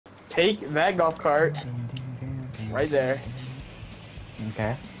Take that golf cart right there.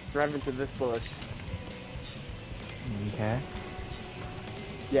 Okay. Drive into this bush. Okay.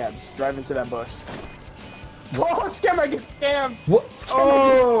 Yeah, just drive into that bush. Oh, scammer, get scammed! What?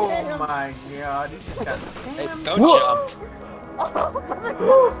 Oh my god, you just got Hey, scammed. don't jump.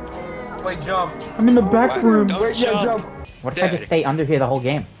 Wait, jump. I'm in the back room. Don't Wait, yeah, jump. jump. What if I just stay under here the whole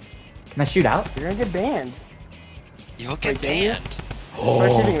game? Can I shoot out? You're gonna get banned. You'll get Wait, can you? banned. Try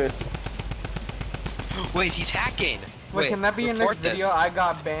shooting this. Wait, he's hacking. Wait, can that be your next report this. video? I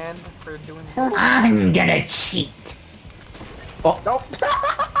got banned for doing that. I'm gonna cheat. Oh. Nope.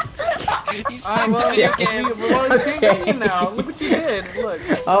 He's in the video game. Well, you can't get in now. Look what you did. Look.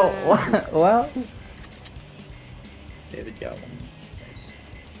 Oh, well. David job.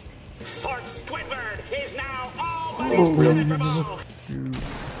 Fort Squidward is now all but Oh. impenetrable.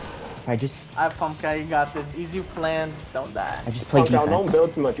 I just Pumpkal, you got this. Easy plans, don't die. I just play defense. Don't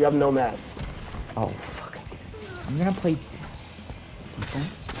build too much. You have no mats. Oh fuck! I'm gonna play defense.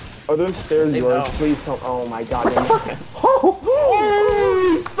 Oh, those stairs, George. know. Please don't. Oh my god. What the fuck? Oh,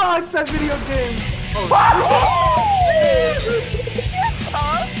 he sucks at video games.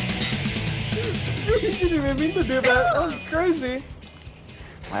 You didn't even mean to do that. That was crazy.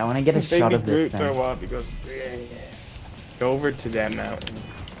 I want to get a shot of this thing. up because go over to that mountain.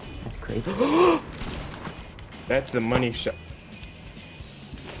 That's crazy. That's the money shot.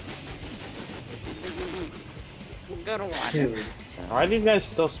 Dude. Why are these guys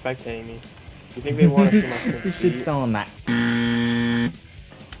still spectating me? You think they want to see my skins? You should tell him that. Dude,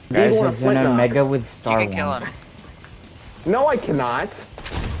 Guys, wanna he's flip in now. Omega with Star You can kill Wars. him. No, I cannot.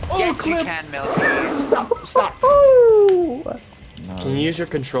 Yes, you can, Milky. Stop. No. Can you use your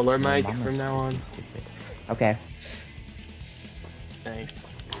controller mic Mama's from now on? stupid. Okay. Thanks.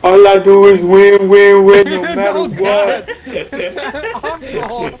 All I do is win, win, win, no matter Oh, what.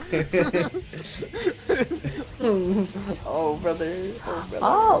 Oh, brother.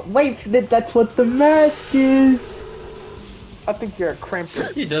 Oh, wait, that's what the mask is. I think you're a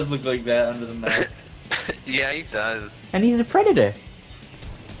Krampus. He does look like that under the mask. Yeah, he does. And he's a predator.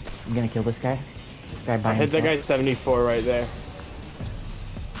 I'm gonna kill this guy. This guy by I hit that himself. guy 74 right there.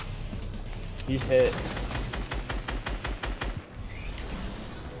 He's hit.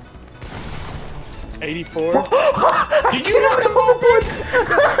 $84. Did you not come over?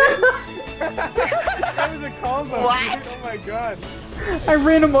 That was a combo. What? Dude. Oh my god. I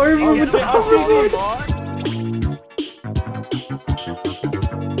ran him over with the I'm choosing.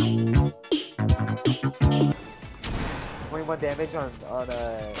 21 damage on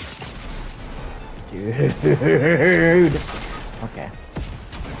Dude. Okay.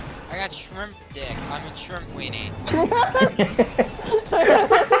 I got shrimp dick. I'm a shrimp weenie.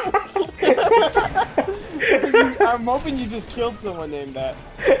 I'm hoping you just killed someone named that.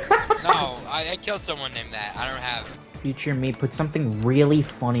 No, I killed someone named that. I don't have it. Future me, put something really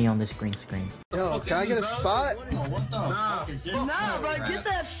funny on this green screen. Yo, can I get a spot? Nah, bro, get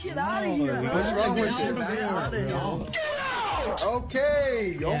that shit out of here. What's wrong with you?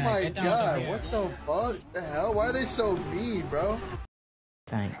 Okay, oh my god, what the fuck? The hell? Why are they so mean, bro?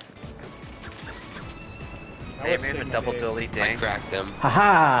 Thanks. Hey, made him a double delete dang. I cracked them.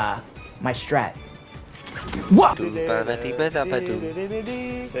 Haha! My strat. What? Say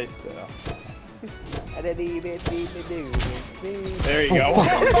so. There you go.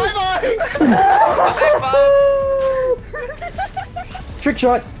 Trick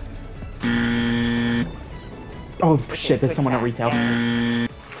shot! Oh shit, there's someone at retail.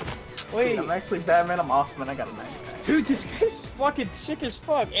 Wait, I'm actually Batman. I'm awesome, and I got a knife. Dude, this guy's fucking sick as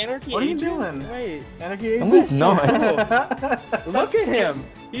fuck. Anarchy What are you Agent? doing? Wait. Anarchy No, Agent? he's not. Look at him.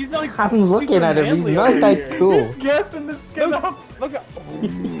 He's like I'm looking at him, he's manly not over that here. cool. He's guessing the skin up. Look at.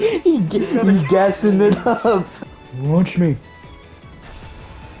 He's gassing it up. Launch me.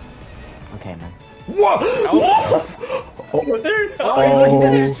 Okay, man. Whoa! Oh, there! Oh, Oh. look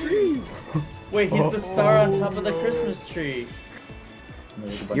at his tree. Wait, he's the star on top of the Christmas tree.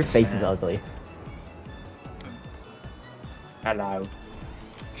 Your face is ugly. Hello. You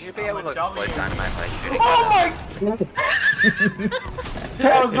should be able to exploit dynamite by shooting. Oh my!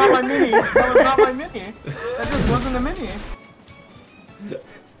 That was not my mini. That was not my mini. That just wasn't a mini.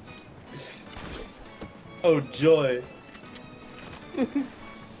 Oh, joy.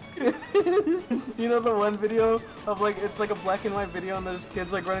 You know the one video of like it's like a black and white video and there's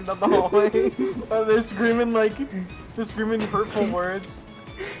kids like running down the hallway and they're screaming hurtful words.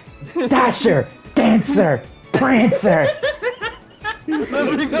 Dasher! Dancer! Prancer!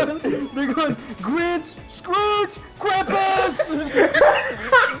 they're going Grinch, Scrooge! Krampus!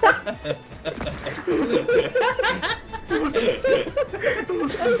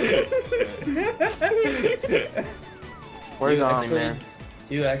 Where's Omni, man?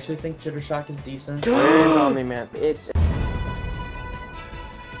 Do you actually think Jitter Shock is decent? Where's Omni, man? It's.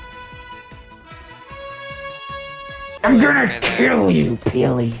 I'm gonna kill you,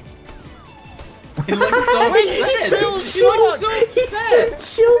 Peely. He looks so upset. He looks so upset.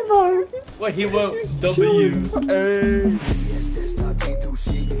 Chill, Mark. What, he wrote W. Hey.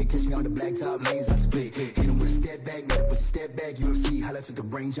 Step back, step back, UFC highlights with the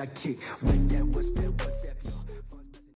range I kick. What that was that